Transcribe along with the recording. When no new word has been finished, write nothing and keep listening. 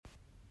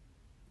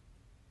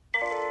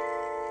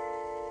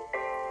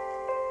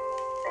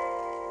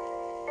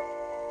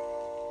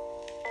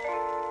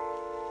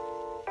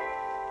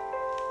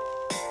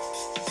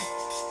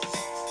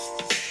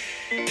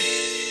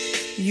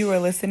You are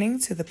listening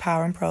to the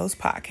Power and Prose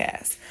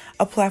podcast,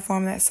 a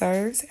platform that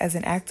serves as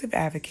an active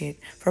advocate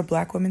for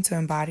Black women to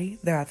embody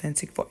their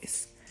authentic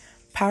voice.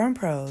 Power and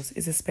Prose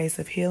is a space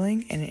of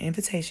healing and an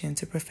invitation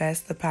to profess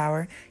the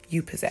power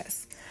you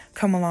possess.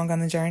 Come along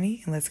on the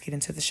journey and let's get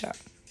into the show.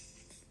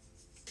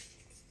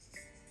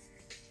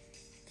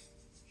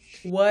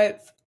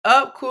 What's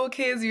up, cool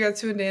kids? You are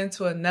tuned in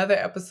to another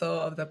episode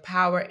of the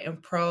Power and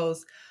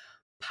Prose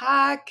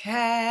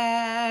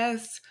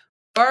podcast.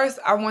 First,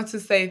 I want to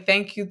say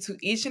thank you to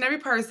each and every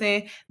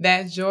person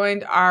that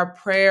joined our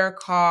prayer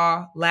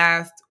call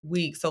last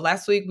week. So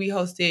last week we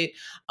hosted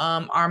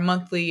our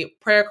monthly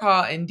prayer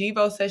call and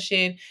Devo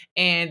session,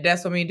 and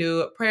that's when we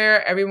do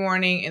prayer every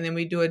morning, and then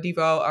we do a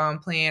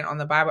Devo plan on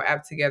the Bible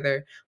app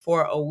together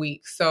for a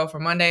week. So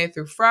from Monday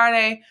through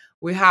Friday,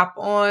 we hop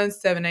on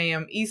 7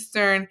 a.m.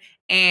 Eastern,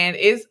 and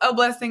it's a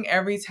blessing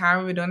every time.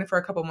 We've been doing it for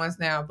a couple months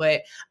now,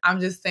 but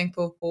I'm just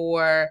thankful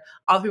for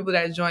all the people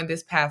that joined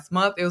this past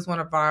month. It was one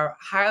of our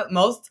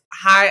most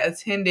high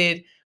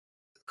attended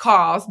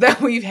calls that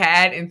we've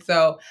had. And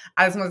so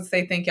I just want to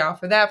say thank y'all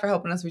for that, for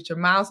helping us reach a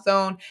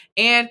milestone.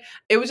 And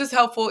it was just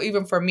helpful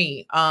even for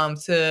me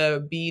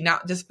to be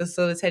not just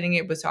facilitating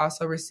it, but to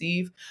also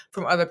receive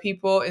from other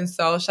people. And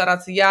so shout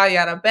out to y'all,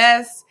 y'all the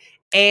best.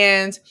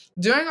 And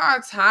during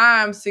our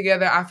times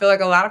together, I feel like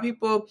a lot of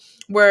people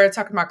were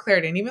talking about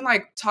clarity, and even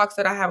like talks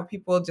that I have with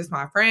people, just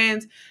my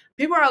friends,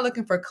 people are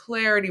looking for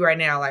clarity right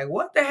now. Like,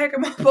 what the heck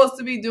am I supposed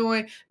to be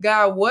doing?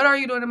 God, what are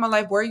you doing in my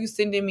life? Where are you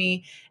sending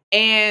me?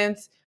 And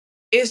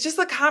it's just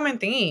a common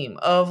theme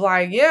of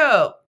like,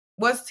 yeah,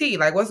 what's tea?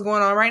 Like, what's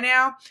going on right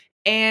now?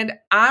 And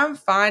I'm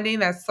finding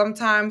that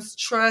sometimes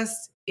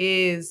trust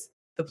is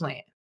the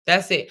plan.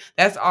 That's it.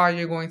 That's all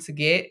you're going to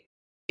get,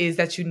 is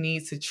that you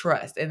need to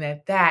trust, and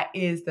that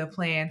is the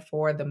plan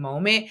for the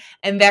moment.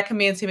 And that can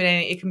be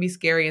intimidating. It can be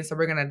scary. And so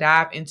we're going to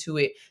dive into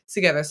it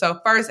together. So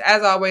first,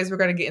 as always, we're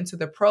going to get into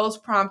the prose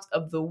prompt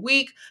of the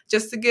week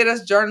just to get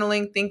us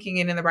journaling, thinking,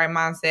 and in the right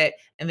mindset.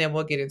 And then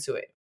we'll get into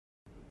it.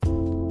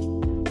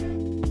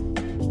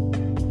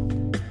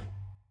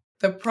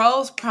 The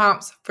prose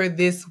prompts for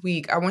this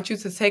week, I want you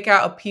to take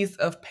out a piece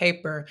of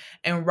paper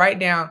and write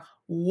down,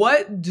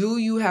 what do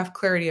you have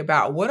clarity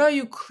about? What are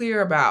you clear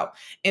about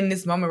in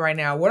this moment right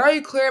now? What are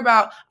you clear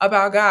about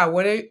God?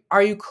 What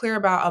are you clear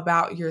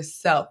about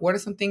yourself? What are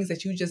some things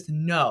that you just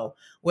know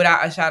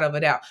without a shadow of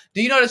a doubt?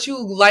 Do you know that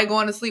you like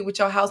going to sleep with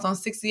your house on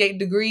 68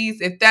 degrees?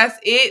 If that's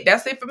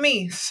it for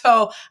me.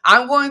 So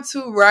I'm going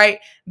to write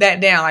that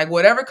down. Like,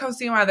 whatever comes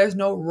to your mind, there's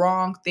no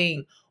wrong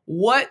thing.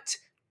 What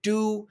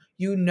do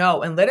you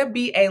know? And let it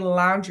be a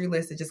laundry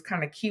list that just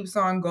kind of keeps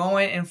on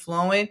going and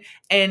flowing.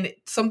 And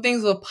some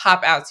things will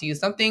pop out to you.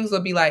 Some things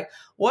will be like,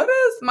 what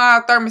does my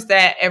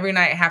thermostat every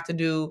night have to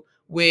do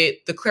with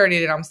the clarity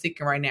that I'm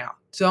seeking right now?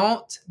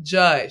 Don't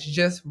judge.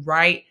 Just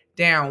write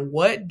down,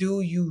 what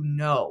do you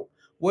know?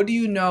 What do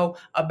you know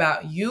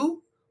about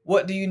you?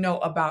 What do you know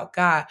about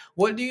God?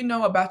 What do you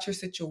know about your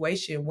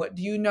situation? What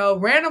do you know?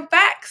 Random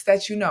facts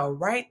that you know.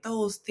 Write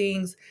those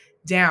things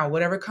down,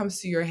 whatever comes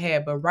to your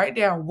head, but write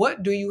down,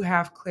 what do you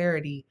have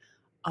clarity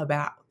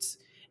about?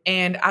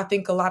 And I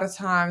think a lot of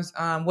times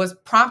what's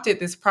prompted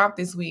this prompt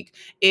this week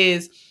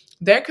is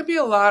there could be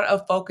a lot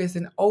of focus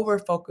and over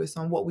focus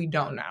on what we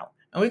don't know.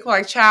 And we can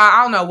like, child,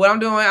 I don't know what I'm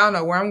doing. I don't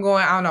know where I'm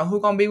going. I don't know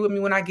who's going to be with me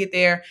when I get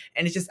there.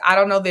 And it's just, I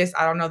don't know this.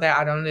 I don't know that.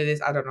 I don't know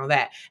this. I don't know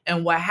that.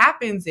 And what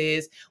happens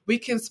is we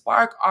can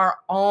spark our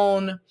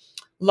own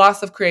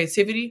loss of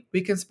creativity. We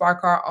can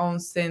spark our own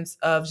sense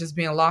of just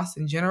being lost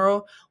in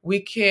general. We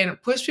can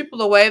push people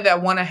away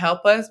that want to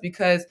help us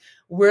because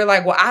we're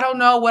like, well, I don't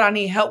know what I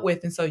need help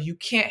with. And so you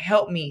can't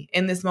help me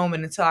in this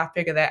moment until I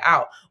figure that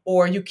out.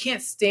 Or you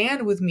can't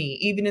stand with me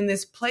even in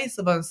this place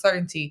of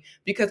uncertainty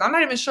because I'm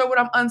not even sure what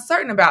I'm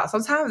uncertain about.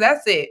 Sometimes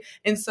that's it.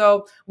 And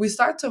so we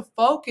start to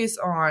focus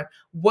on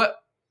what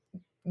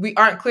we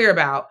aren't clear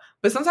about,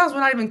 but sometimes we're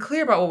not even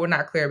clear about what we're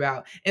not clear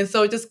about. And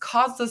so it just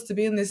causes us to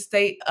be in this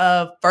state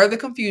of further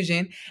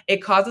confusion. It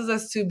causes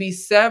us to be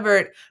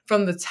severed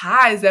from the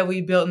ties that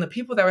we built and the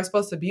people that we're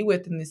supposed to be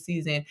with in this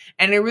season.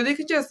 And it really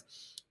could just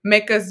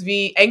make us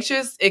be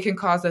anxious. It can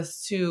cause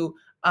us to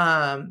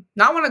not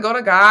want to go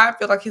to God,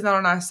 feel like he's not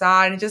on our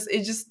side. And there's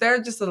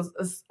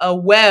just a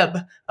web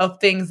of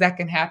things that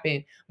can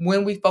happen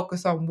when we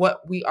focus on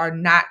what we are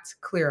not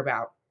clear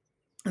about.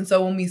 And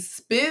so when we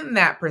spin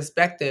that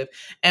perspective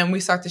and we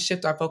start to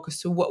shift our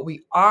focus to what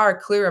we are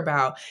clear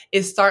about,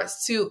 it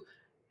starts to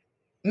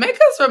make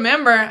us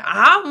remember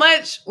how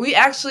much we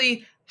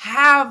actually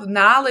have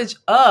knowledge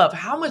of,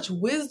 how much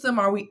wisdom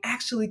are we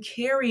actually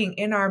carrying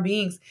in our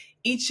beings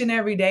each and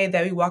every day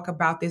that we walk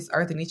about this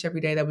earth and each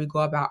every day that we go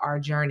about our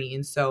journey.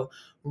 And so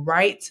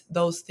write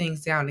those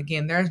things down.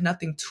 Again, there's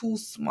nothing too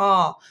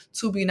small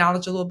to be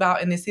knowledgeable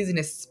about in this season,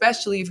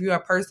 especially if you're a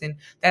person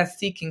that's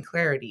seeking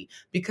clarity,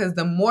 because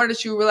the more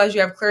that you realize you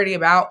have clarity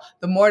about,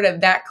 the more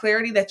that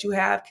clarity that you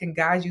have can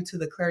guide you to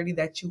the clarity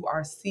that you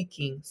are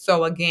seeking.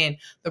 So again,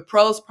 the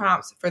prose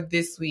prompts for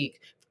this week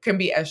can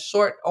be as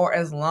short or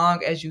as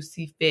long as you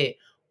see fit.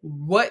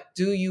 What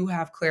do you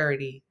have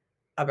clarity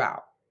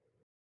about?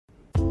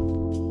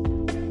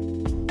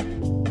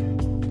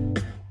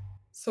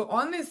 So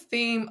on this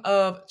theme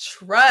of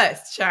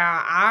trust,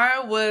 child, I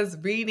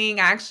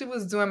actually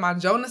was doing my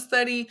Jonah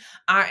study.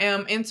 I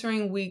am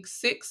entering week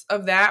 6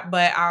 of that,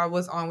 but I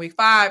was on week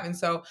 5. And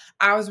so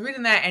I was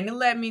reading that and it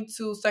led me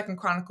to Second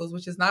Chronicles,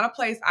 which is not a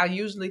place I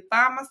usually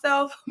find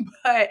myself,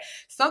 but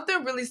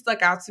something really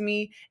stuck out to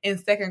me in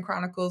Second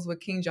Chronicles with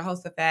King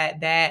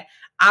Jehoshaphat that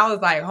I was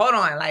like, hold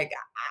on, like,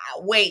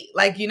 wait,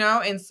 like,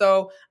 and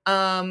so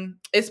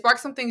it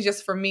sparked some things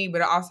just for me,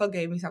 but it also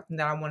gave me something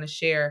that I want to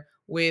share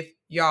with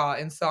y'all.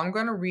 And so I'm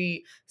going to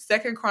read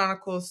Second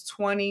Chronicles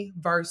 20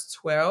 verse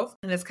 12,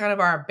 and it's kind of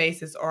our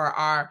basis or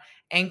our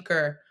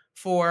anchor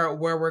for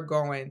where we're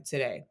going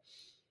today.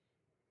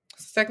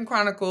 Second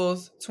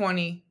Chronicles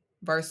 20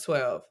 verse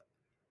 12.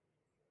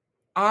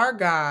 Our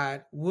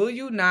God, will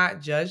you not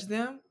judge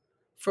them?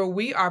 For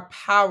we are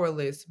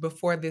powerless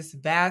before this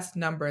vast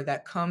number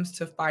that comes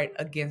to fight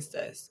against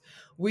us.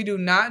 We do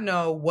not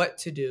know what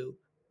to do,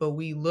 but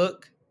we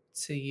look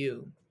to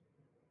you.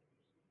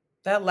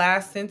 That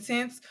last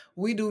sentence,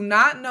 we do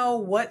not know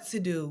what to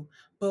do,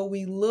 but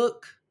we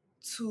look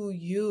to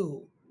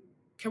you.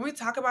 Can we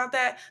talk about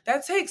that?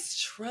 That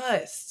takes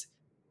trust.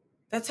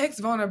 That takes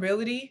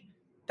vulnerability.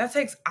 That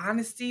takes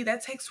honesty.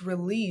 That takes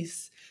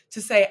release to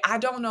say, I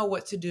don't know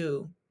what to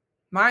do.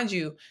 Mind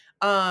you,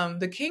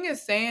 the king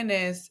is saying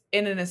this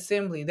in an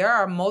assembly. There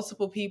are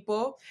multiple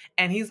people,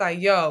 and he's like,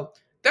 yo,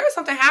 there's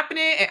something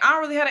happening and I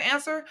don't really have an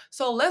answer.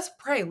 So let's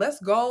pray. Let's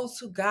go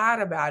to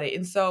God about it.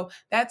 And so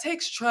that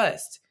takes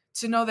trust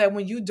to know that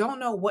when you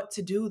don't know what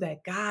to do,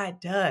 that God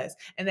does,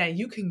 and that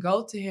you can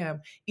go to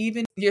him,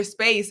 even your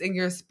space and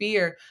your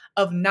sphere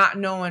of not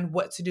knowing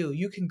what to do.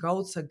 You can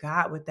go to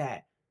God with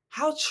that.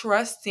 How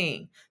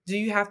trusting do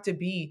you have to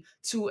be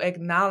to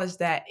acknowledge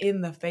that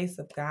in the face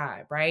of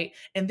God, right?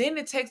 And then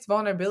it takes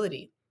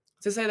vulnerability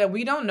to say that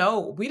we don't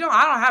know. I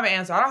don't have an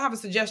answer. I don't have a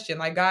suggestion.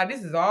 Like, God,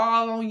 this is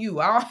all on you.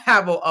 I don't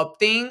have a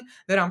thing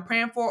that I'm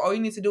praying for, or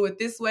you need to do it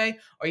this way,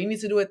 or you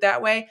need to do it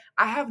that way.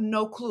 I have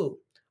no clue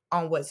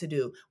on what to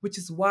do, which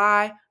is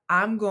why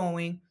I'm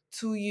going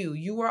to you.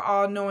 You are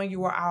all knowing,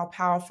 you are all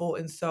powerful.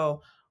 And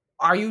so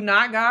are you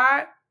not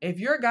God? If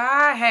you're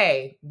God,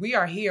 hey, we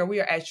are here. We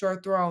are at your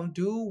throne.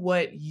 Do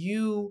what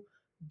you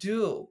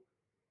do.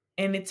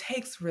 And it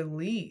takes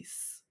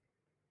release.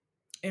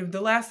 If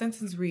the last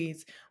sentence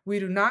reads, we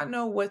do not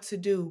know what to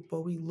do,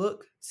 but we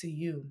look to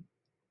you.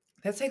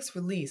 That takes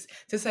release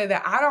to say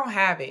that I don't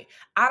have it.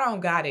 I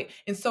don't got it.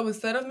 And so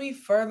instead of me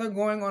further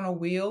going on a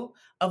wheel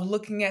of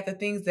looking at the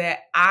things that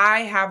I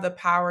have the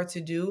power to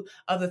do,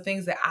 of the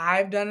things that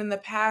I've done in the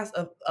past,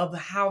 of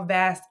how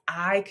vast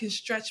I can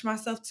stretch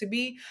myself to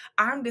be,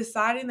 I'm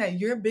deciding that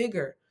you're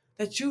bigger,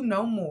 that you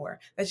know more,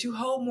 that you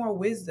hold more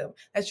wisdom,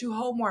 that you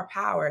hold more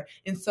power.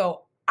 And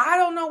so I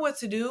don't know what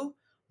to do,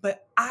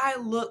 but I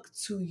look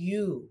to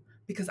you.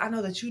 Because I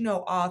know that you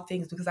know all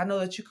things, because I know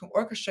that you can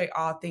orchestrate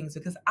all things,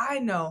 because I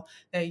know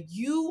that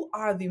you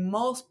are the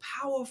most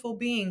powerful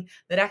being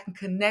that I can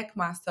connect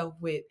myself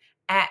with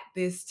at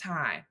this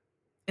time.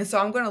 And so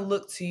I'm going to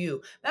look to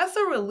you. That's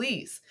a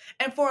release.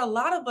 And for a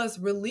lot of us,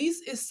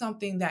 release is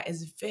something that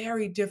is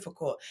very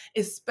difficult,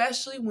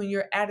 especially when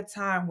you're at a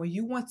time where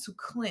you want to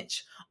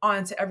clench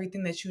on to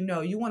everything that you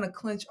know. You want to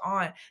clench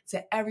on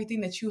to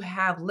everything that you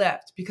have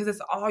left because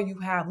it's all you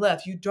have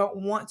left. You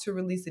don't want to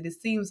release it.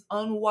 It seems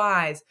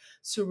unwise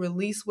to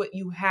release what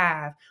you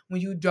have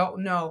when you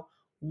don't know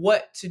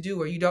what to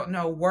do, or you don't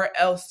know where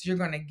else you're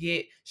going to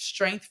get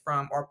strength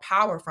from or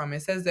power from.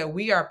 It says that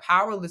we are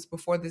powerless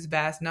before this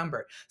vast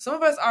number. Some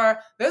of us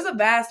there's a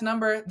vast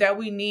number that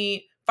we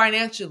need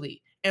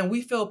financially, and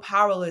we feel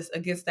powerless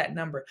against that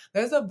number.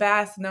 There's a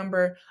vast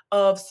number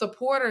of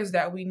supporters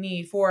that we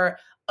need for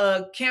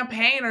a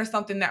campaign or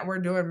something that we're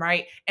doing,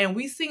 right? And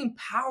we seem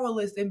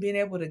powerless in being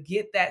able to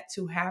get that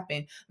to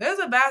happen. There's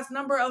a vast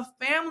number of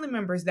family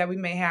members that we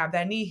may have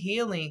that need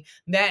healing,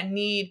 that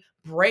need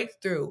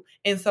breakthrough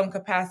in some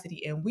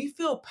capacity, and we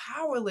feel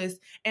powerless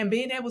in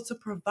being able to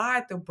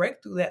provide the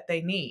breakthrough that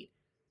they need.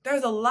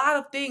 There's a lot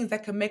of things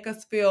that can make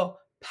us feel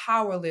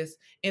powerless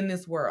in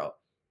this world.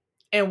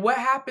 And what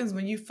happens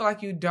when you feel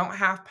like you don't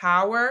have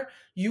power?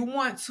 You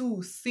want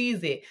to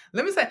seize it.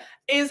 Let me say,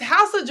 is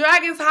House of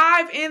Dragons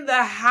Hive in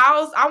the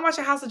house? I'm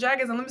watching House of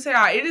Dragons, and let me say,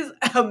 it is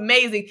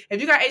amazing. If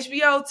you got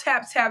HBO,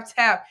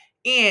 tap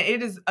in.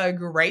 It is a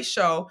great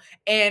show.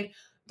 And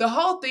the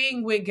whole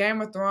thing with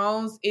Game of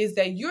Thrones is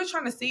that you're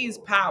trying to seize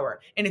power.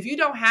 And if you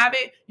don't have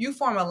it, you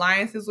form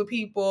alliances with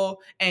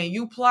people and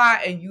you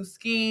plot and you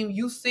scheme,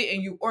 you sit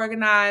and you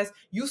organize,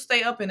 you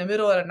stay up in the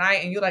middle of the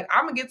night and you're like,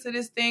 I'm gonna get to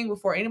this thing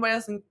before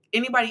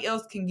anybody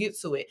else can get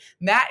to it.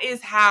 That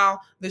is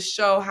how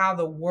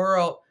the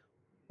world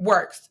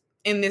works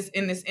in this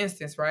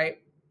instance, right?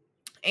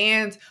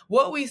 And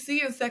what we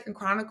see in Second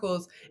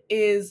Chronicles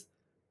is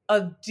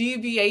a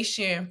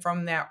deviation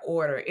from that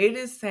order. It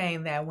is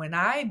saying that when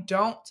I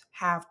don't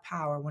have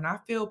power, when I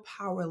feel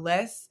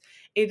powerless,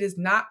 it is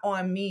not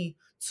on me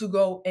to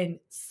go and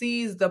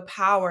seize the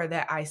power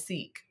that I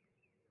seek.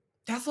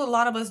 That's what a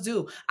lot of us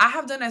do. I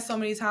have done that so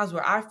many times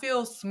where I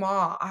feel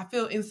small, I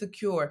feel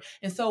insecure.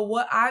 And so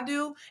what I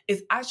do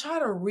is I try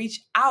to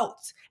reach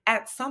out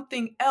at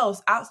something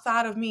else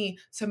outside of me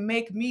to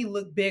make me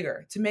look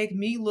bigger, to make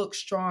me look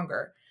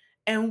stronger.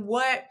 And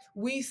what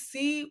we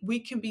see we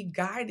can be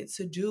guided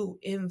to do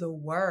in the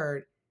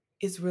word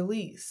is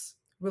release.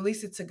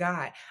 Release it to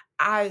God.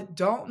 I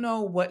don't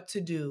know what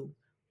to do,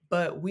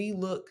 but we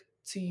look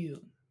to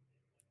you.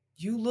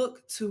 You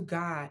look to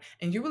God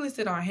and you really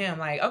sit on him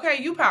like, okay,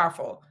 you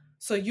powerful.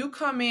 So you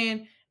come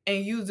in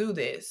and you do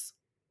this.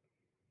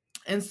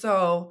 And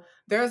so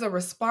there's a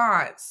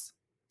response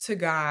to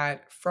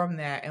God from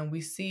that. And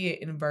we see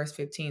it in verse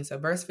 15. So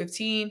verse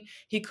 15,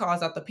 he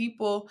calls out the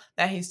people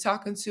that he's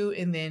talking to.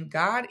 And then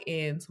God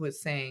ends with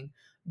saying,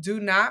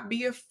 do not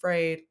be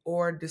afraid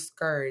or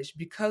discouraged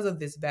because of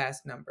this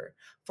vast number,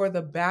 for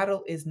the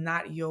battle is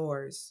not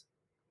yours,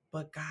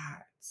 but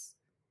God's.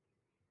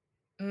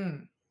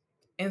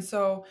 And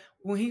so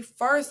when he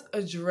first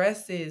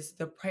addresses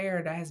the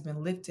prayer that has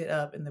been lifted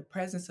up in the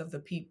presence of the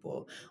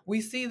people,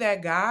 we see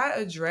that God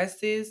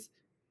addresses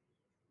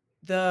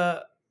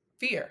the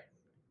fear.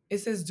 It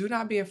says, do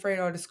not be afraid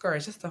or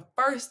discouraged. That's the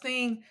first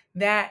thing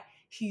that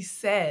he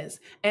says.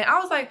 And I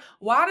was like,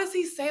 why does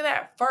he say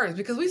that first?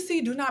 Because we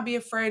see, do not be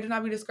afraid, do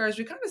not be discouraged.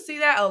 We kind of see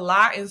that a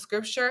lot in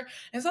scripture.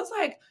 And so it's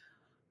like,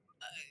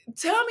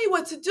 tell me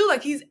what to do.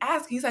 Like he's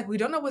asking, he's like, we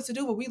don't know what to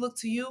do, but we look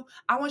to you.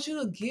 I want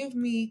you to give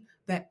me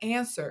the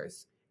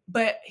answers.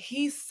 But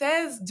he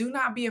says, do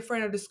not be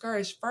afraid or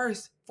discouraged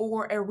first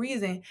for a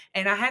reason.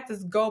 And I had to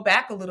go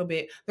back a little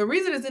bit. The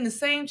reason is in the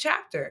same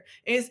chapter.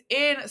 It's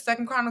in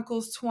 2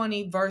 Chronicles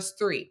 20, verse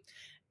 3.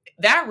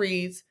 That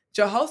reads,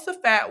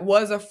 Jehoshaphat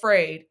was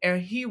afraid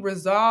and he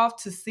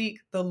resolved to seek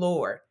the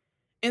Lord.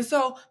 And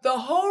so the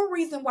whole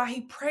reason why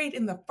he prayed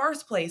in the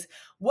first place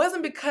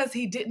wasn't because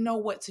he didn't know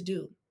what to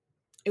do.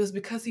 It was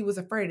because he was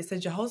afraid. It said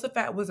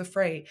Jehoshaphat was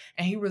afraid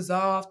and he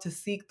resolved to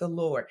seek the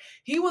Lord.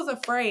 He was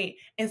afraid.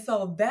 And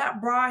so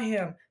that brought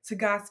him to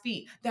God's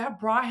feet. That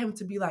brought him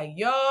to be like,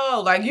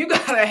 yo, like you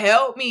got to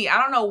help me. I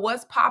don't know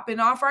what's popping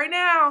off right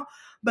now,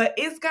 but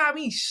it's got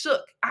me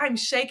shook. I'm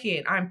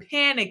shaking. I'm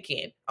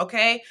panicking.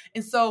 Okay.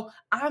 And so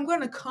I'm going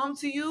to come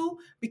to you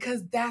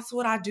because that's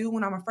what I do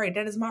when I'm afraid.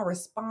 That is my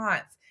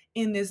response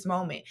in this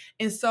moment.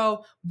 And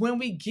so when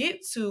we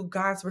get to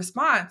God's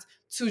response,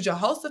 to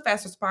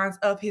Jehoshaphat's response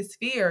of his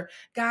fear,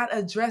 God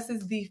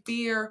addresses the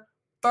fear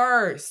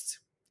first.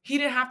 He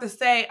didn't have to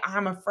say,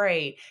 I'm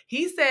afraid.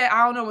 He said,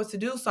 I don't know what to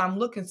do, so I'm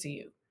looking to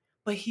you.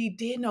 But he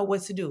did know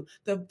what to do.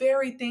 The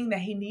very thing that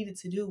he needed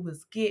to do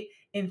was get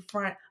in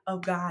front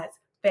of God's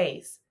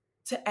face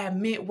to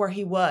admit where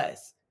he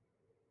was.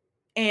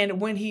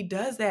 And when he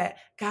does that,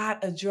 God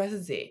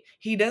addresses it.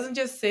 He doesn't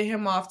just send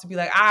him off to be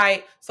like, all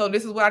right, so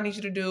this is what I need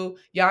you to do.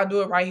 Y'all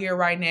do it right here,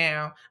 right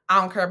now.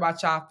 I don't care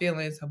about y'all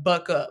feelings.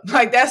 Buck up.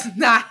 Like, that's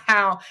not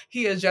how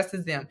he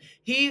addresses them.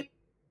 He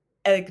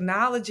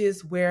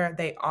acknowledges where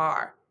they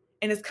are.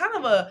 And it's kind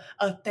of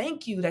a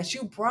thank you that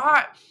you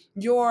brought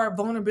your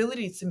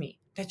vulnerability to me,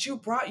 that you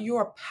brought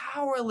your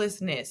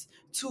powerlessness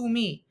to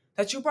me,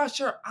 that you brought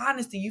your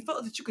honesty. You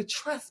felt that you could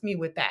trust me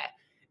with that.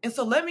 And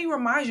so let me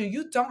remind you,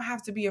 you don't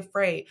have to be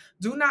afraid.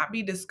 Do not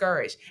be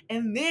discouraged.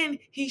 And then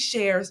he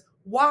shares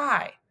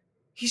why.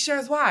 He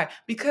shares why.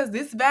 Because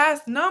this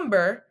vast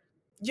number,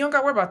 you don't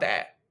got to worry about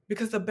that.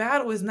 Because the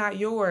battle is not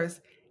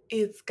yours,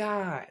 it's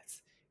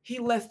God's. He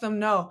lets them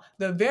know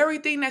the very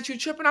thing that you're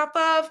tripping off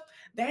of,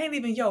 that ain't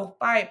even your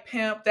fight,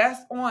 pimp. That's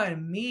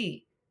on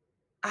me.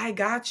 I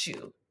got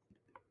you.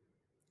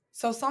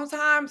 So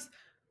sometimes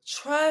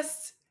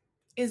trust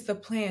is the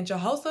plan.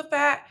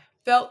 Jehoshaphat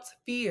felt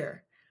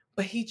fear,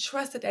 but he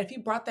trusted that if he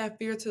brought that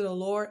fear to the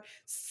Lord,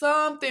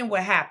 something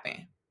would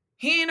happen.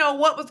 He didn't know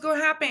what was going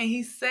to happen.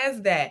 He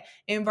says that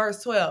in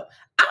verse 12.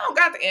 I don't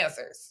got the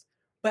answers,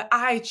 but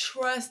I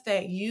trust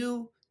that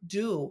you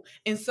do.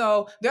 And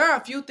so there are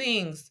a few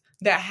things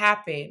that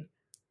happen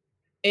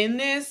in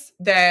this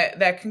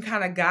that can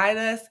kind of guide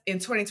us in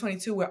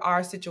 2022 with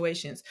our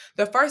situations.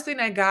 The first thing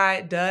that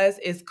God does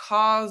is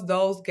calls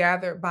those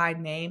gathered by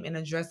name and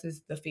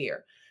addresses the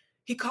fear.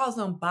 He calls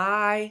them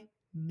by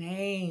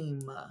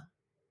name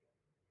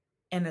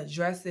and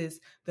addresses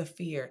the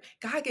fear.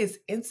 God gets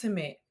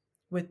intimate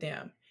with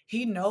them.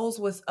 He knows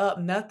what's up.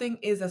 Nothing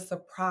is a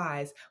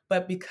surprise.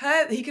 But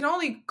because he can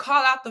only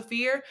call out the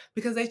fear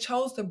because they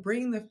chose to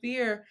bring the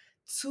fear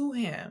to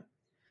him.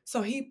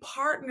 So he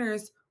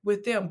partners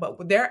with them, but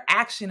with their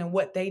action and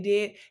what they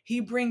did,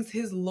 he brings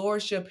his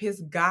lordship,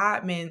 his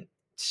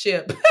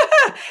godmanship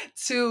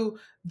to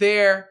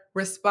their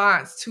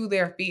response to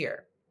their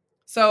fear.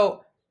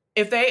 So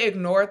if they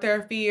ignored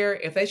their fear,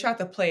 if they tried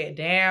to play it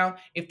down,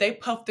 if they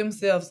puffed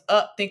themselves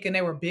up thinking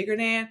they were bigger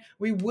than,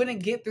 we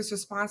wouldn't get this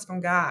response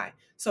from God.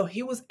 So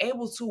he was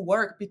able to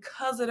work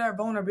because of their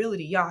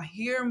vulnerability. Y'all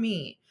hear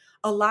me.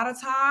 A lot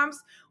of times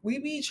we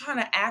be trying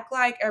to act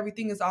like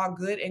everything is all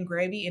good and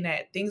gravy and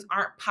that things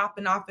aren't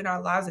popping off in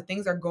our lives, that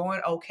things are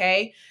going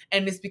okay.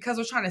 And it's because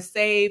we're trying to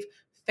save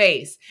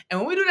face. And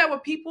when we do that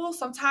with people,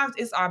 sometimes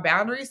it's our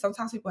boundaries.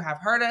 Sometimes people have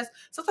hurt us.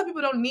 Sometimes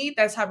people don't need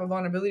that type of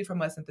vulnerability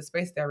from us in the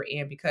space that we're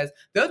in, because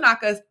they'll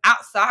knock us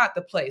outside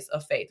the place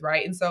of faith,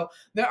 right? And so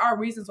there are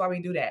reasons why we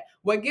do that.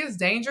 What gets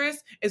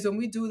dangerous is when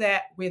we do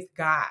that with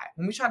God.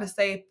 When we try to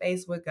save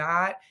face with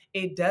God,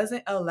 it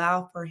doesn't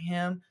allow for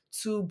him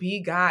to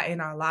be God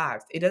in our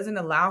lives. It doesn't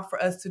allow for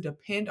us to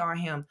depend on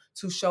him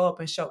to show up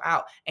and show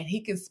out. And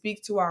he can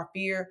speak to our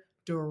fear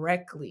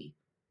directly.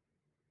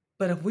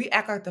 But if we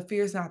act like the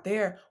fear is not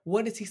there,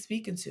 what is he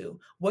speaking to?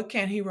 What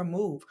can he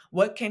remove?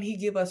 What can he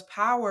give us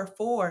power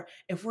for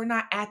if we're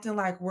not acting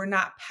like we're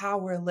not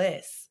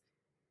powerless?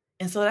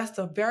 And so that's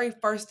the very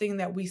first thing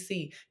that we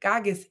see.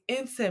 God gets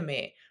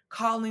intimate,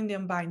 calling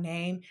them by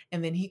name,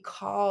 and then he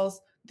calls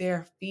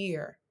their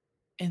fear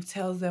and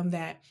tells them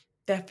that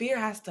fear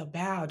has to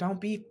bow. Don't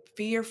be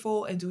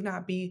fearful and do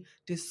not be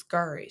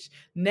discouraged.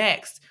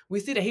 Next, we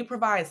see that he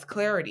provides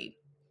clarity.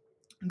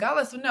 God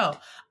lets them know,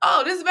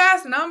 oh, this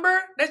vast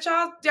number that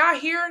y'all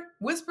hear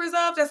whispers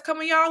of that's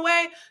coming y'all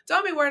way,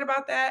 don't be worried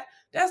about that.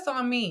 That's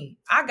on me.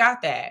 I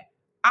got that.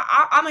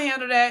 I'm going to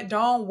handle that.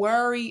 Don't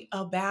worry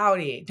about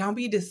it. Don't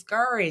be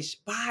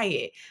discouraged by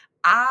it.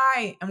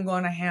 I am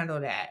going to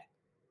handle that.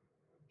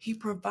 He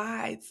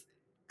provides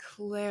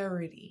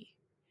clarity.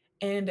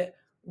 And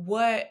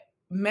what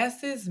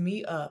messes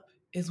me up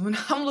is when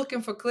I'm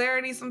looking for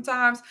clarity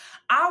sometimes,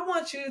 I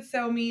want you to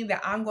tell me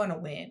that I'm going to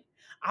win.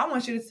 I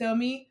want you to tell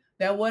me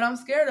that what I'm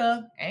scared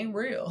of ain't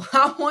real.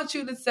 I want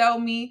you to tell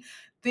me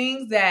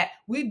things that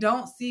we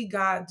don't see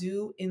God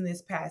do in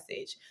this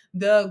passage.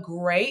 The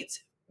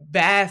great,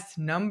 vast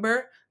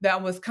number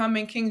that was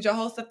coming King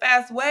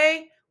Jehoshaphat's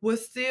way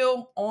was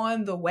still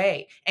on the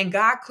way. And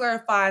God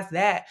clarifies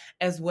that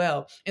as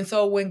well. And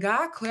so when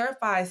God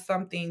clarifies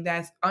something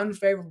that's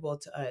unfavorable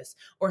to us,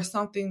 or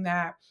something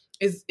that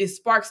it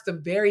sparks the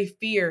very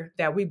fear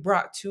that we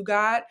brought to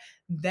God,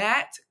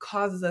 that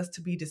causes us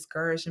to be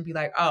discouraged and be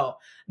like, oh,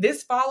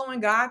 this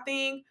following God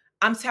thing,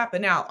 I'm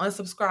tapping out,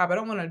 unsubscribe. I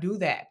don't want to do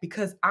that,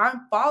 because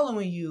I'm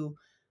following you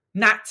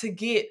not to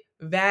get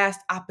vast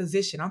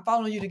opposition. I'm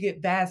following you to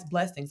get vast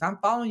blessings. I'm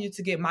following you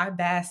to get my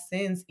vast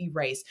sins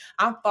erased.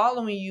 I'm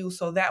following you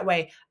so that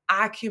way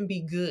I can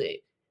be good.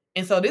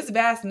 And so this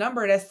vast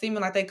number that's seeming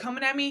like they're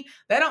coming at me,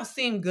 that don't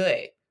seem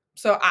good.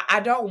 So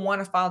I don't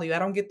want to follow you. I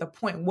don't get the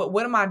point.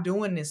 What am I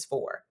doing this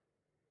for?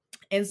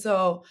 And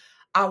so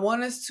I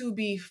want us to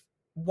be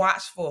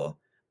watchful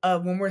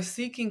of, when we're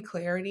seeking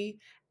clarity,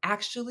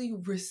 actually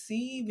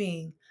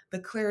receiving the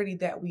clarity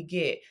that we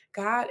get.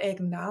 God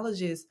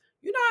acknowledges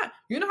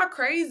you're not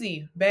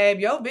crazy, babe.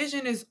 Your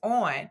vision is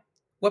on.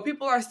 What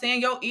people are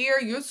saying, your ear,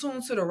 you're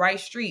tuned to the right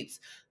streets.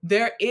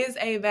 There is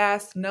a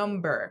vast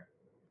number.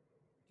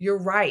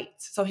 You're right.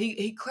 So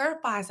he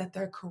clarifies that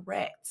they're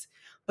correct.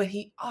 But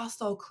he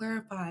also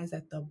clarifies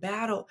that the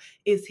battle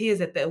is his,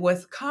 that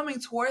what's coming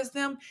towards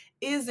them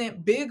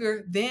isn't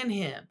bigger than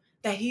him,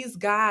 that he's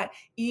God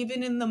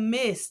even in the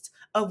midst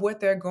of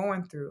what they're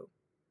going through,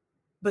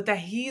 but that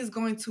he's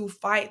going to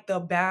fight the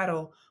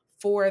battle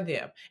for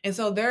them. And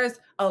so there's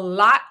a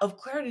lot of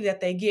clarity that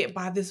they get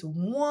by this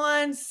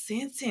one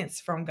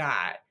sentence from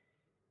God.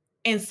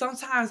 And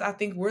sometimes I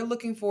think we're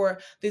looking for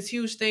this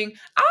huge thing.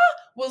 I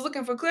was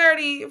looking for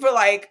clarity for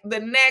like the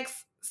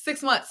next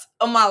 6 months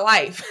of my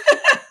life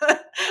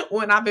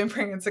when I've been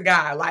praying to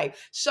God. Like,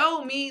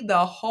 show me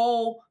the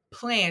whole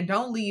plan.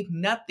 Don't leave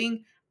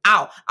nothing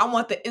out. I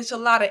want the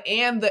enchilada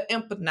and the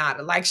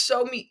empanada. Like,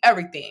 show me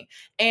everything.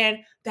 And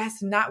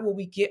that's not what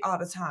we get all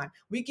the time.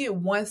 We get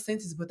one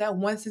sentence, but that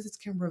one sentence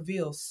can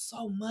reveal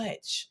so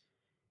much.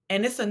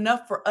 And it's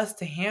enough for us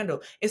to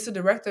handle. It's a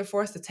directive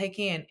for us to take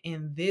in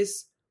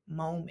this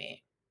moment.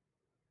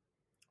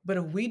 But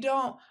if we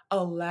don't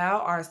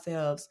allow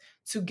ourselves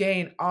to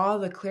gain all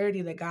the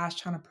clarity that God's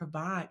trying to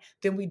provide,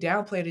 then we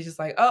downplay it. It's just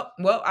like, oh,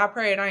 well, I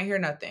prayed, I ain't hear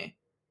nothing.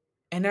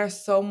 And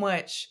there's so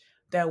much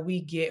that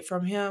we get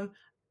from him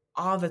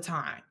all the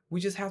time. We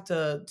just have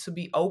to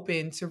be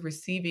open to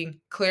receiving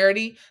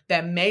clarity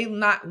that may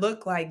not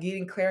look like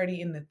getting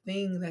clarity in the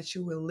thing that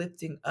you were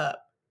lifting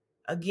up.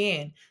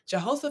 Again,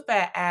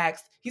 Jehoshaphat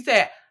asked, he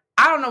said,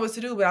 I don't know what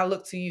to do, but I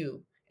look to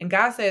you. And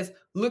God says,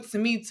 look to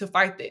me to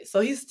fight this.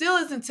 So he still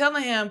isn't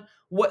telling him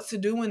what to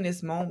do in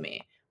this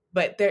moment.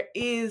 But there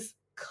is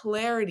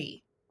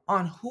clarity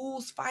on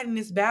who's fighting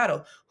this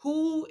battle.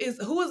 Who is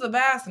a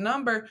vast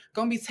number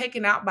going to be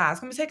taken out by? It's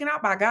going to be taken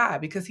out by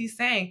God, because he's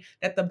saying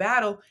that the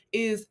battle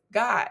is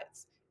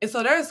God's. And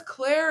so there's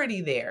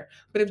clarity there.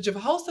 But if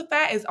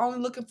Jehoshaphat is only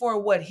looking for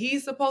what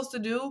he's supposed to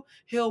do,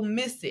 he'll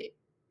miss it.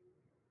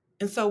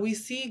 And so we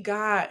see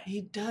God,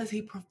 he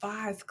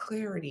provides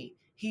clarity.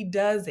 He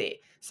does it.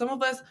 Some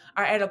of us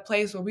are at a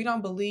place where we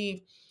don't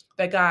believe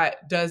that God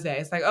does that.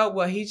 It's like, oh,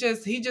 well, he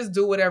just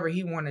do whatever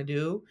he want to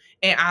do,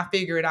 and I'll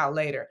figure it out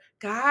later.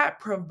 God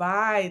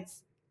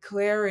provides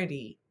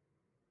clarity.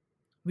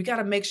 We got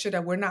to make sure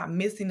that we're not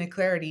missing the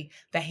clarity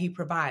that he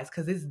provides,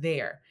 because it's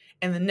there.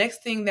 And the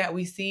next thing that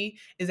we see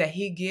is that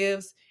he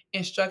gives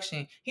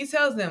instruction. He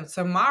tells them,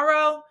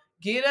 tomorrow,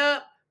 get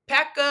up,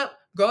 pack up,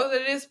 Go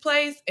to this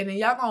place and then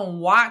y'all gonna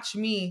watch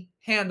me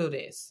handle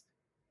this.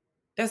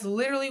 That's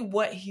literally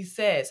what he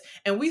says.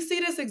 And we see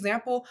this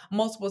example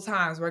multiple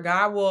times where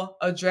God will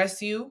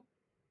address you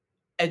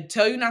and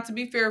tell you not to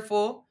be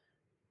fearful,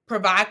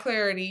 provide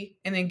clarity,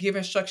 and then give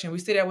instruction. We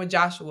see that with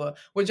Joshua.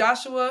 With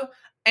Joshua,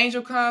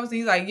 angel comes and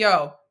he's like,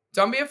 yo,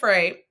 don't be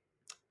afraid.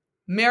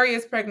 Mary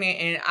is pregnant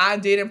and I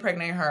did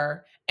impregnate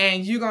her,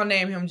 and you're going to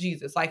name him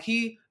Jesus. Like,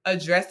 he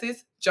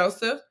addresses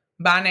Joseph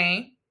by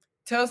name,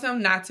 tells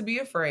him not to be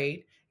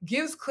afraid,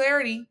 gives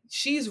clarity.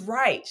 She's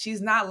right.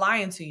 She's not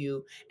lying to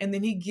you. And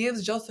then he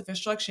gives Joseph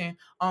instruction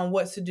on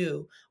what to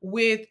do.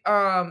 With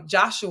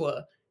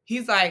Joshua,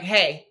 he's like,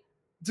 hey,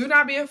 do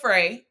not be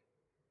afraid.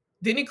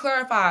 Then he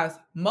clarifies,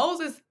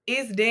 Moses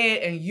is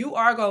dead and you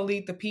are going to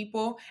lead the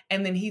people.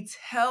 And then he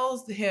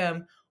tells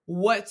him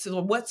what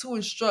to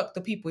instruct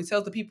the people. He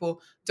tells the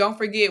people, don't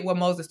forget what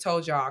Moses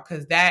told y'all,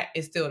 because that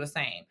is still the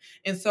same.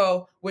 And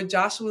so with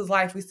Joshua's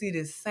life, we see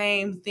the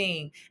same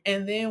thing.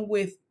 And then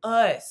with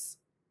us,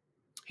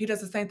 he does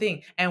the same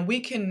thing. And we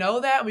can know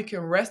that, we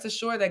can rest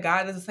assured that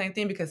God does the same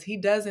thing because he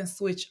doesn't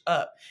switch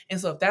up. And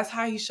so if that's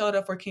how he showed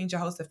up for King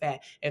Jehoshaphat,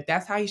 if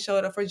that's how he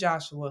showed up for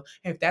Joshua,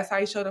 if that's how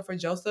he showed up for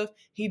Joseph,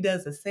 he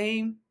does the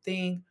same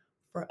thing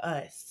for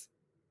us.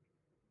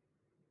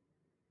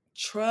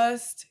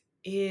 Trust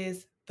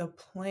is the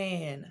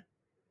plan,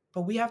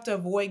 but we have to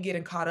avoid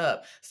getting caught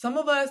up. Some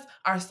of us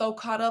are so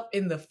caught up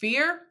in the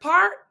fear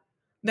part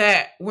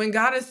that when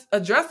God is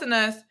addressing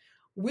us,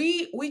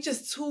 we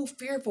just too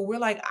fearful. We're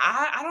like,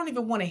 I don't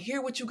even want to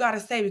hear what you got to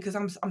say because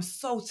I'm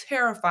so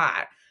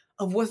terrified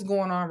of what's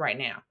going on right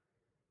now.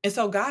 And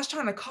so God's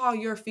trying to call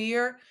your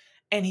fear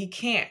and he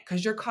can't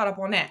because you're caught up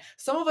on that.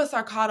 Some of us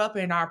are caught up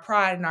in our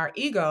pride and our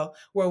ego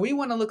where we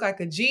want to look like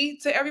a G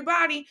to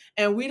everybody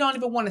and we don't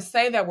even want to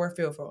say that we're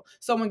fearful.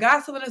 So when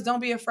God's telling us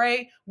don't be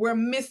afraid, we're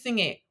missing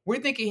it.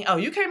 We're thinking, oh,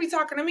 you can't be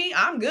talking to me.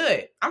 I'm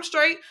good. I'm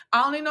straight.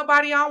 I don't need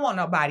nobody. I don't want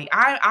nobody.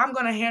 I'm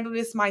going to handle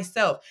this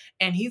myself.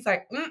 And he's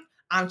like,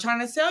 I'm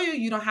trying to tell you,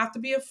 you don't have to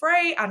be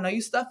afraid. I know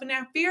you stuffing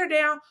that fear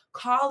down.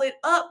 Call it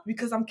up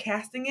because I'm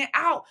casting it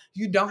out.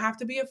 You don't have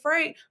to be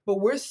afraid.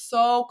 But we're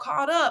so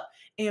caught up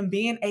in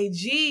being a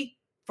G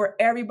for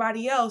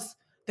everybody else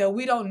that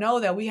we don't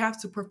know that we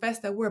have to profess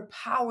that we're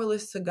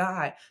powerless to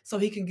God so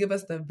he can give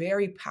us the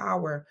very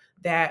power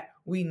that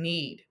we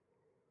need.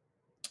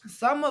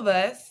 Some of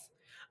us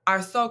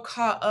are so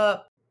caught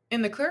up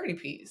in the clarity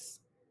piece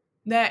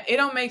that it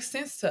don't make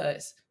sense to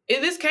us.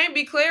 This can't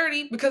be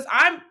clarity because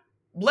I'm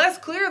less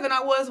clear than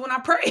I was when I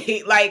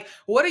prayed. Like,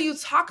 what are you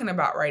talking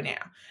about right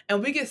now?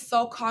 And we get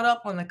so caught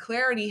up on the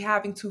clarity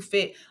having to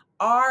fit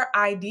our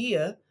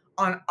idea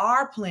on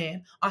our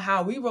plan, on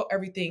how we wrote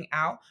everything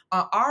out,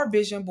 on our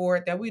vision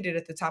board that we did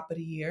at the top of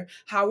the year,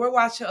 how we're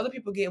watching other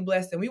people get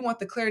blessed, and we want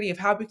the clarity of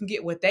how we can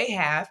get what they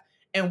have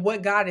and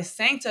what God is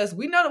saying to us.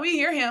 We know that we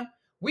hear him.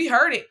 We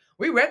heard it.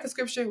 We read the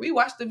scripture. We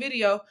watched the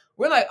video.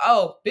 We're like,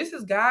 oh, this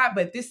is God,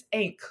 but this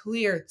ain't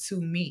clear to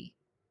me.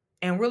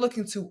 And we're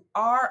looking to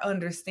our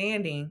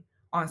understanding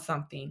on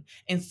something.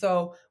 And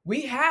so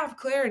we have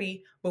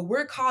clarity, but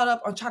we're caught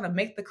up on trying to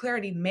make the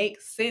clarity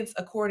make sense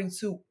according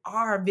to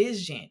our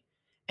vision.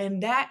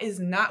 And that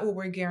is not what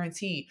we're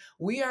guaranteed.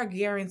 We are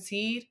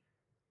guaranteed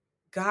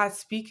God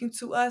speaking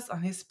to us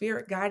on his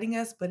spirit guiding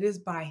us, but it is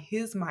by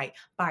his might,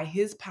 by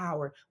his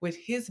power, with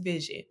his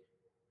vision.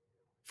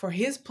 For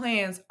his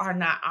plans are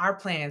not our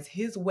plans.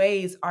 His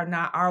ways are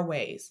not our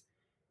ways.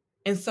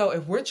 And so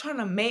if we're trying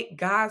to make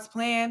God's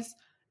plans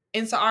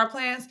into our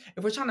plans,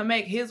 if we're trying to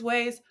make his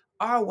ways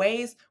our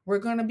ways, we're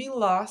going to be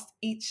lost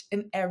each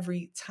and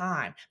every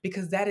time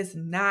because that is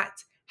not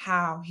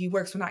how he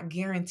works. We're not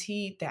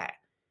guaranteed that.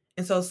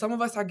 And so some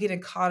of us are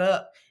getting caught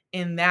up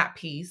in that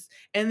piece.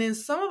 And then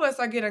some of us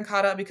are getting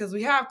caught up because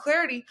we have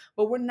clarity,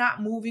 but we're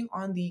not moving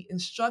on the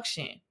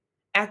instruction.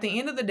 At the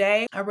end of the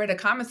day, I read a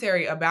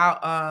commentary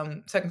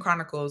about Second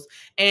Chronicles,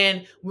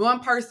 and one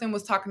person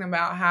was talking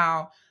about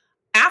how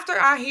after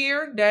I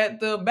hear that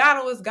the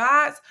battle is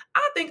God's,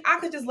 I think I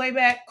could just lay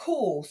back,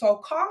 cool. So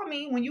call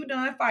me when you're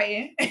done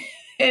fighting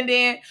and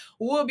then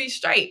we'll be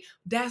straight.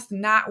 That's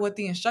not what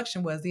the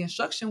instruction was. The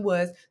instruction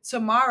was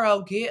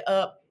tomorrow, get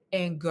up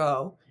and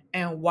go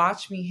and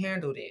watch me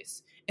handle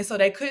this. And so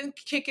they couldn't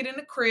kick it in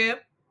the crib,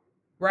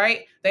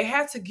 right? They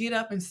had to get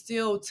up and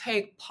still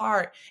take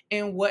part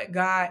in what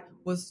God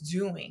was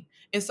doing.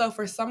 And so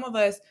for some of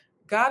us,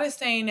 God is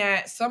saying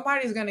that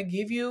somebody's going to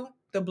give you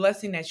the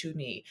blessing that you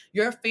need.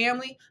 Your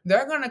family,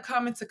 they're going to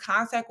come into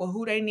contact with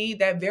who they need,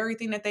 that very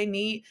thing that they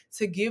need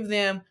to give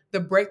them the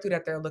breakthrough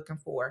that they're looking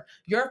for.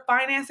 Your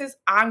finances,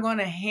 I'm going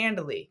to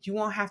handle it. You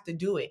won't have to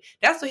do it.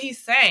 That's what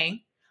he's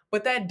saying.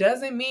 But that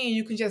doesn't mean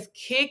you can just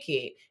kick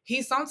it.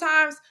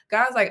 Sometimes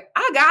God's like,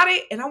 I got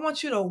it, and I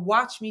want you to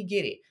watch me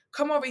get it.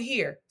 Come over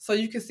here so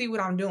you can see what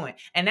I'm doing.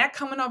 And that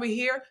coming over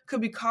here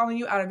could be calling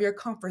you out of your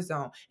comfort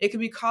zone. It could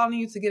be calling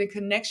you to get a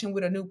connection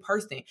with a new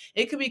person.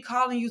 It could be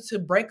calling you to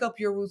break up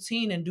your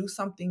routine and do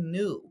something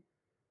new.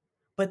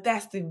 But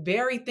that's the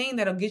very thing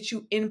that'll get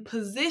you in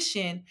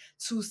position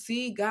to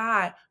see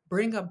God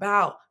bring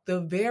about the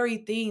very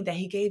thing that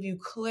he gave you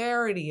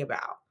clarity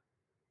about.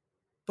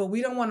 But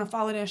we don't want to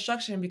follow the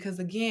instruction because,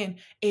 again,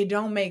 it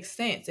don't make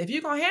sense. If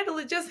you're going to handle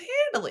it, just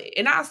handle it.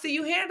 And I'll see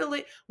you handle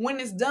it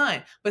when it's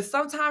done. But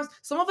sometimes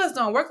some of us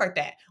don't work like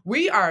that.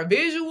 We are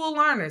visual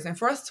learners. And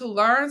for us to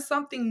learn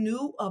something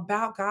new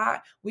about God,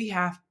 we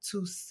have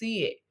to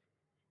see it.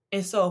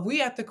 And so if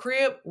we at the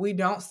crib, we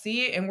don't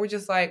see it and we're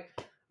just like,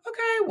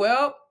 okay,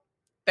 well,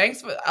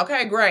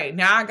 okay, great.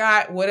 Now I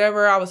got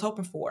whatever I was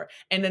hoping for.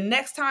 And the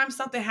next time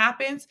something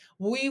happens,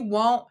 we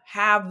won't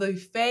have the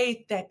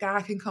faith that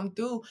God can come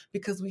through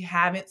because we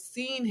haven't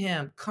seen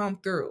him come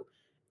through.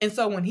 And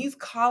so when he's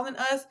calling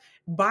us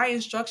by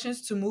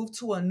instructions to move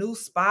to a new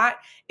spot,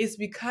 it's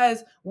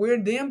because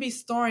we're then be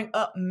storing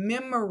up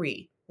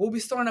memory. We'll be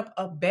storing up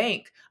a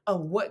bank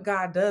of what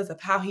God does,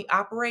 of how he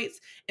operates.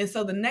 And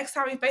so the next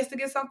time we face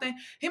against something,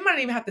 he might not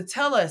even have to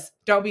tell us,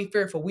 don't be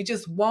fearful. We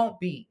just won't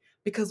be,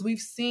 because we've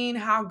seen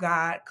how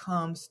God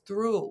comes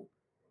through.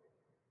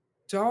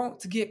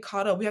 Don't get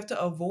caught up. We have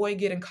to avoid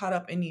getting caught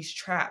up in these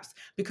traps,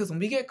 because when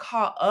we get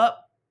caught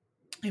up,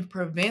 it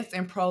prevents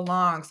and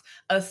prolongs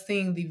us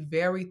seeing the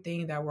very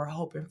thing that we're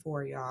hoping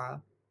for, y'all.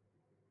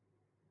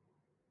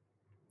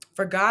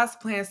 For God's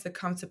plans to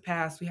come to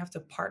pass, we have to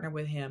partner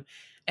with him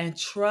and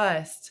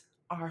trust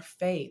our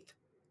faith.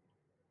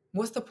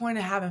 What's the point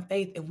of having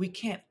faith if we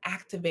can't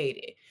activate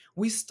it?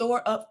 We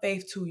store up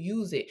faith to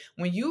use it.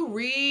 When you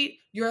read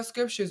your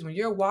scriptures, when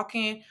you're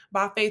walking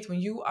by faith, when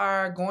you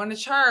are going to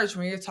church,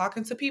 when you're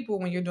talking to people,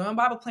 when you're doing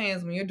Bible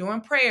plans, when you're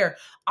doing prayer,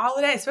 all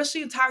of that,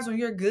 especially in times when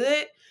you're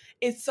good,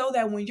 it's so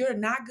that when you're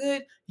not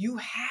good, you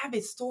have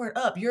it stored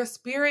up. Your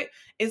spirit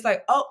is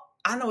like, oh,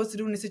 I know what to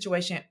do in this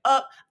situation.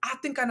 Up, I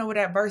think I know what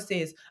that verse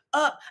is.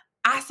 Up,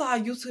 I saw a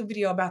YouTube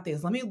video about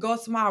this. Let me go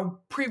to my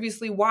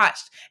previously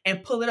watched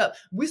and pull it up.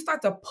 We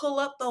start to pull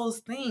up those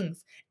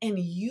things and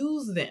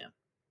use them.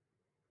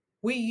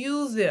 We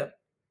use them.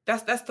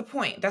 That's the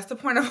point. That's the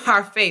point of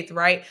our faith,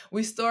 right?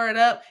 We store it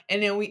up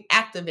and then we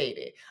activate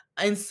it.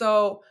 And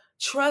so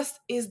trust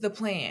is the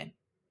plan.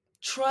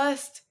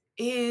 Trust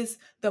is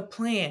the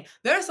plan.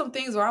 There are some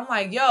things where I'm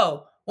like,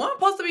 yo, what am I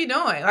supposed to be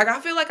doing? Like, I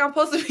feel like I'm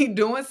supposed to be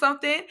doing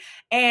something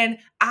and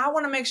I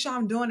want to make sure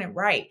I'm doing it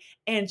right.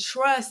 And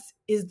trust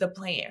is the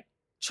plan.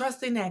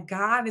 Trusting that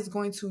God is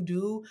going to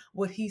do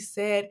what he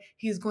said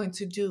he's going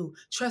to do.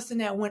 Trusting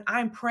that when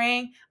I'm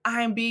praying,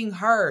 I am being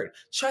heard.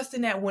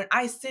 Trusting that when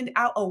I send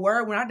out a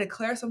word, when I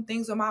declare some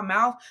things in my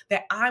mouth,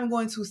 that I'm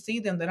going to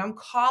see them, that I'm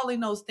calling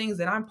those things,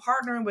 that I'm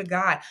partnering with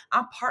God.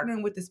 I'm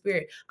partnering with the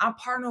Spirit. I'm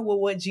partnering with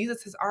what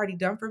Jesus has already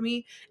done for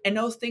me. And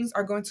those things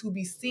are going to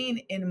be seen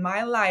in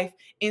my life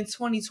in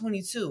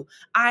 2022.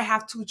 I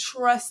have to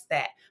trust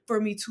that for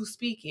me to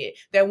speak it.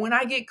 That when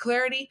I get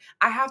clarity,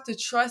 I have to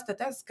trust that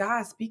that's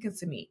God speaking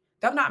to me.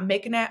 That I'm not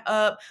making that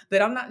up,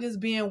 that I'm not just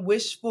being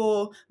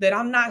wishful, that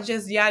I'm not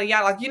just yada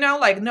yada.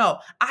 No,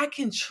 I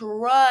can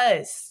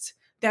trust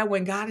that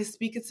when God is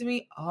speaking to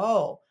me,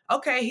 oh,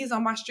 okay, he's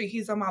on my street,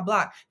 he's on my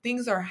block.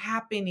 Things are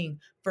happening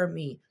for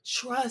me.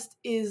 Trust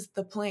is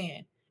the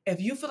plan.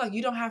 If you feel like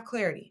you don't have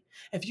clarity,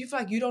 if you feel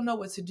like you don't know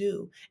what to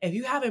do, if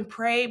you haven't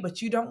prayed,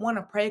 but you don't want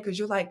to pray because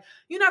you're like,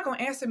 you're not going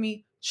to answer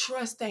me,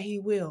 trust that he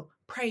will.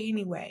 Pray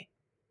anyway.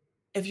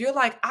 If you're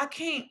like, I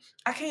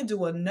can't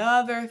do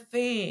another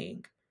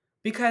thing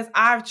because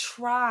I've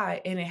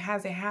tried and it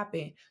hasn't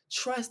happened,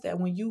 trust that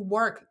when you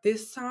work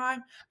this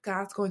time,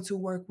 God's going to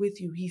work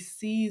with you. He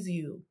sees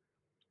you.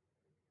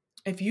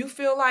 If you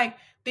feel like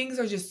things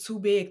are just too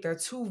big, they're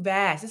too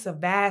vast, it's a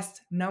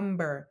vast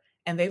number,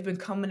 and they've been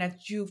coming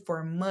at you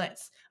for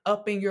months,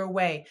 up in your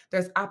way.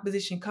 There's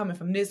opposition coming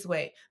from this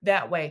way,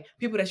 that way.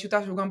 People that you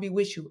thought were going to be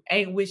with you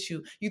ain't with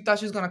you. You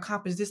thought you was going to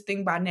accomplish this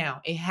thing by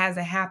now. It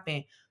hasn't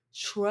happened.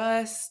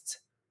 Trust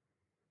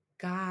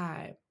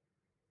God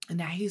and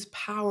that he's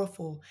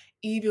powerful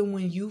even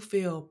when you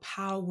feel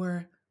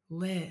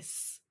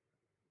powerless.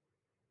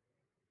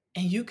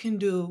 And you can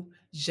do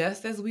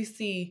just as we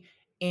see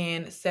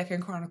in 2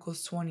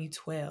 Chronicles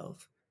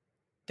 20:12,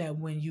 that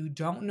when you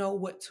don't know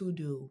what to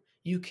do,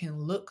 you can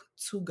look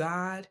to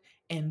God,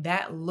 and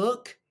that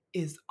look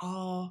is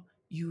all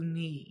you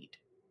need.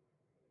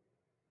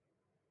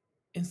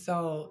 And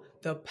so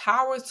the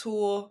power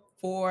tool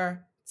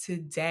for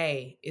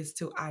today is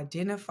to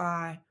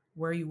identify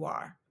where you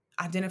are.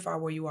 Identify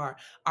where you are.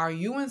 Are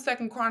you in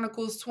 2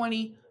 Chronicles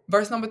 20,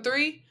 verse number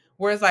 3?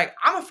 Where it's like,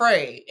 I'm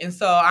afraid. And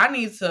so I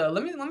need to,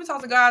 let me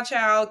talk to God,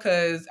 child,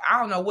 because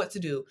I don't know what to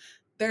do.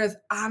 There's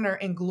honor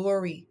and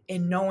glory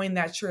in knowing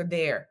that you're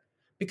there.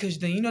 Because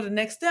then the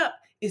next step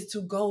is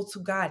to go to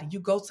God. And you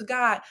go to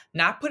God,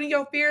 not putting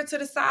your fear to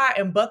the side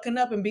and bucking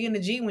up and being a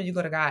G when you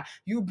go to God.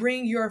 You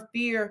bring your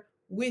fear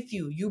with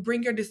you. You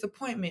bring your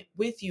disappointment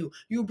with you.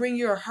 You bring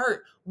your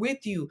hurt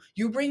with you.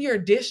 You bring your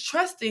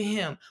distrust in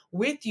him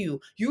with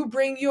you. You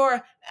bring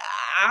your,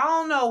 I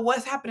don't know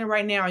what's happening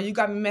right now and you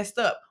got me messed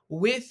up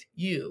with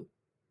you.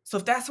 So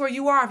if that's where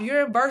you are, if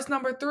you're in verse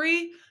number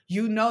 3,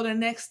 you know the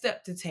next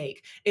step to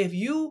take. If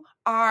you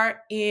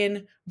are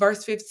in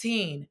verse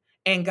 15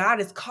 and God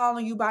is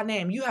calling you by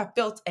name. You have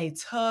felt a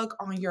tug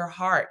on your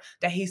heart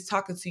that he's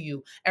talking to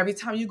you. Every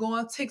time you go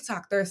on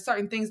TikTok, there are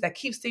certain things that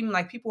keep seeming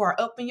like people are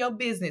up in your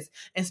business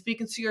and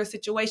speaking to your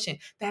situation.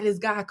 That is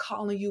God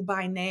calling you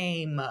by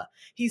name.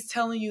 He's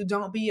telling you,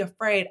 don't be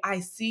afraid.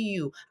 I see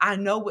you. I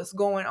know what's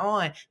going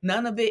on.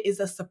 None of it is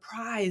a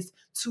surprise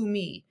to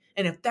me.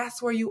 And if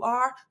that's where you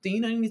are, then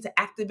you know you need to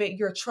activate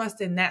your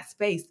trust in that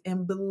space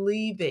and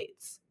believe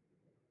it.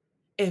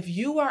 If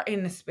you are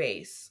in a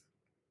space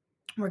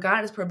where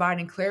God is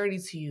providing clarity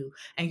to you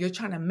and you're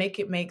trying to make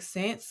it make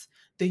sense,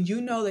 then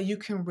you know that you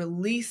can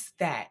release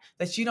that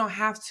you don't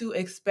have to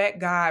expect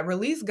God,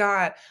 release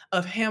God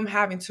of him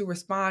having to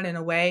respond in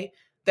a way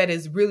that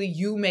is really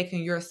you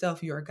making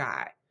yourself your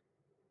God.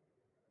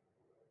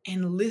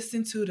 And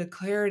listen to the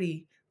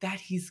clarity that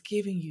he's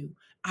giving you.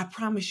 I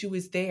promise you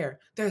it's there.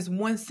 There's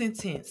one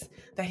sentence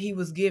that he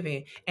was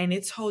giving, and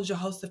it told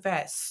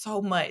Jehoshaphat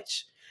so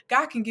much.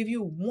 God can give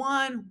you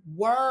one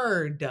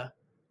word,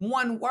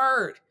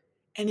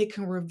 and it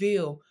can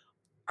reveal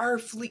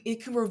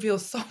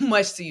so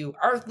much to you.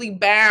 Earthly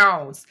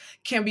bounds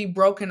can be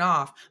broken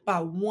off by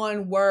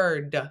one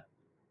word.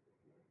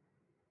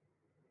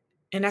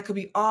 And that could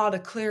be all the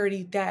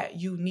clarity that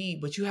you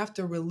need. But you have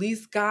to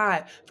release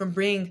God from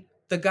being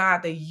the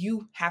God that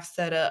you have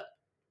set up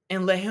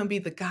and let him be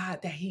the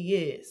God that he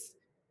is.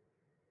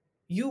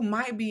 You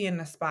might be in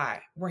a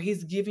spot where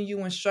he's giving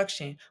you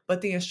instruction, but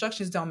the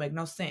instructions don't make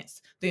no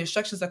sense. The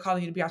instructions are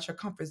calling you to be out your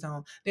comfort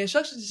zone. The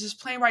instructions is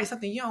just plain right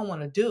something you don't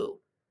want to do,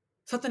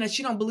 something that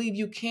you don't believe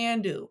you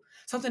can do,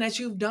 something that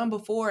you've done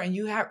before and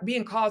you have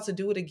being called to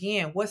do it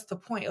again. What's the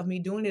point of me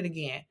doing it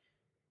again?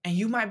 And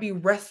you might be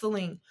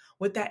wrestling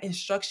with that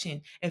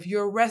instruction. If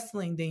you're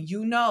wrestling, then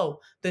you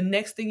know the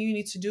next thing you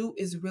need to do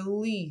is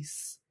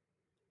release.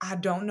 I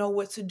don't know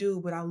what to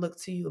do, but I look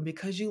to you. And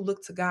because you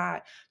look to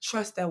God,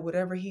 trust that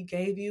whatever he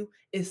gave you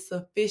is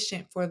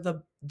sufficient for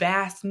the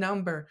vast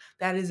number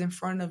that is in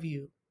front of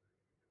you.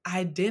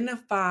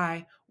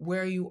 Identify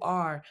where you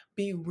are.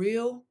 Be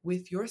real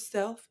with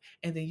yourself,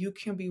 and then you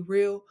can be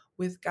real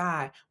with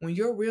God. When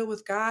you're real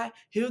with God,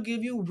 he'll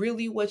give you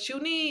really what you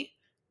need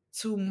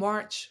to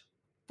march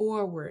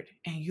forward,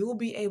 and you'll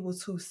be able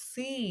to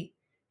see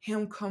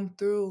him come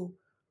through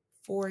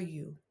for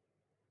you.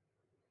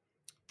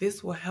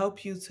 This will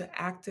help you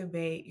to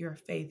activate your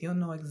faith. You'll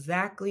know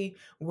exactly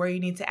where you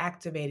need to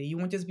activate it. You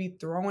won't just be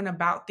throwing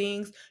about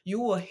things. You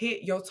will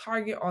hit your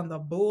target on the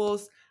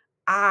bull's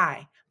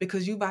eye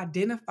because you've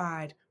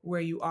identified where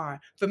you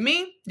are. For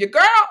me, your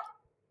girl,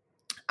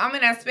 I'm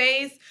in that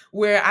space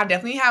where I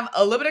definitely have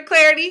a little bit of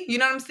clarity, you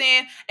know what I'm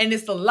saying? And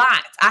it's a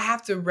lot. I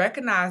have to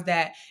recognize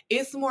that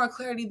it's more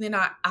clarity than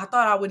I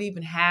thought I would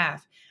even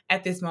have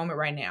at this moment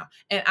right now.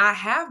 And I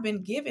have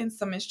been given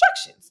some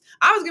instructions.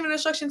 I was given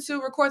instructions to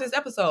record this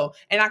episode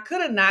and I could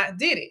have not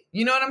did it.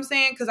 You know what I'm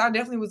saying? Because I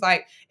definitely was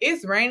like,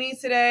 it's rainy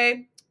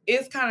today.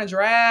 It's kind of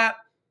drab.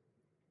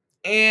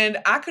 And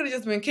I could have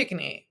just been kicking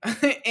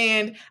it.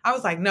 And I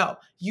was like, no,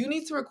 you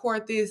need to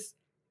record this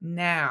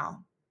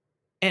now.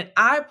 And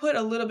I put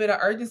a little bit of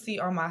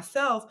urgency on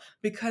myself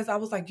because I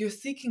was like, you're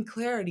seeking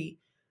clarity,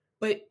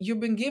 but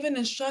you've been given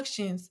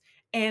instructions,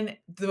 and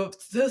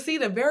to see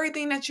the very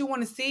thing that you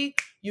want to see,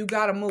 you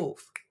got to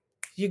move.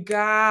 You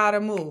got to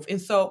move.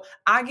 And so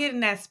I get in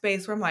that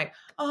space where I'm like,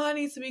 oh, I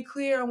need to be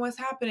clear on what's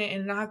happening.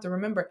 And I have to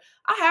remember,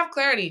 I have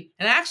clarity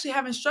and I actually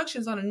have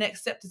instructions on the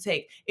next step to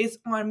take. It's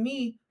on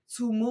me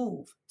to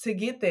move, to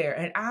get there.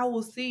 And I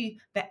will see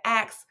the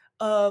acts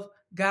of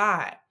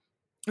God.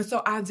 And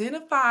so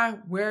identify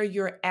where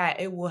you're at.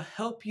 It will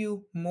help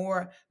you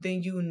more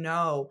than you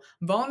know.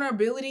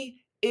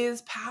 Vulnerability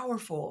is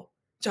powerful.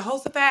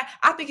 Jehoshaphat,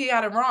 I think he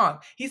got it wrong.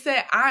 He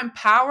said, I'm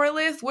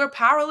powerless. We're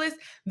powerless.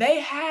 They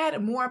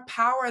had more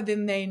power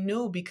than they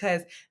knew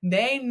because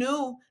they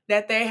knew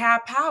that they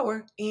had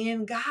power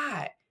in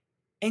God.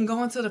 And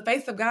going to the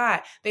face of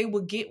God, they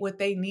would get what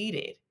they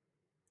needed.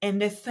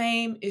 And the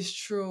same is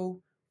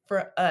true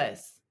for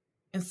us.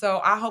 And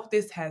so I hope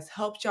this has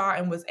helped y'all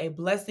and was a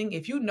blessing.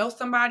 If you know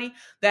somebody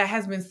that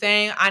has been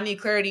saying, I need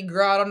clarity,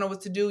 girl, I don't know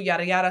what to do,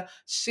 yada, yada,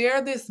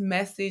 share this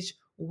message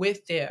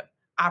with them.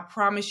 I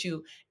promise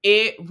you,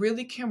 it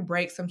really can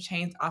break some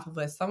chains off of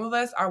us. Some of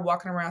us are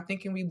walking around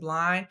thinking we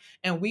blind,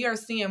 and we are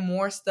seeing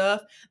more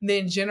stuff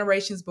than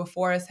generations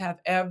before us have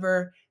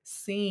ever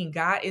seen.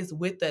 God is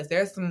with us.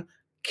 There's some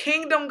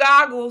kingdom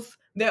goggles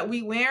that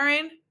we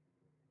wearing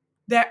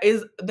that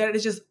is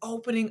just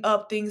opening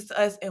up things to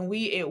us, and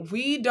if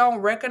we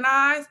don't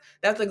recognize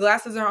that the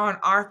glasses are on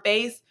our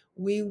face,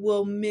 we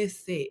will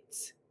miss it.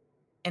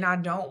 And I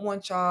don't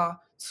want y'all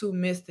to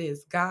miss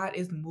this. God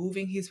is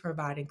moving, he's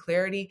providing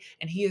clarity,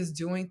 and he is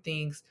doing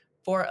things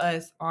for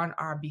us on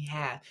our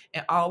behalf.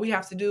 And all we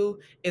have to do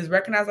is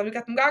recognize that we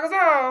got them goggles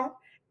on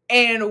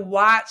and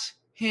watch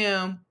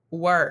him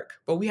work.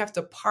 But we have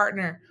to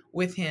partner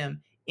with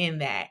him in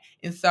that.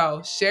 And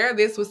so share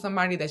this with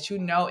somebody that you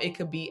know it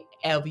could be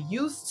of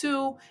use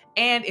to.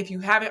 And if you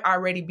haven't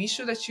already, be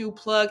sure that you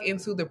plug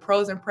into the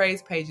Pros and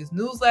Praise Pages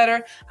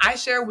newsletter. I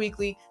share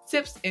weekly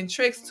tips and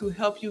tricks to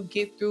help you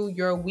get through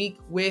your week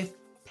with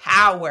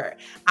power.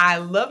 I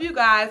love you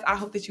guys. I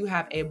hope that you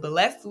have a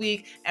blessed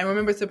week. And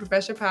remember to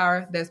profess your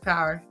power. There's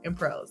power in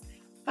prose.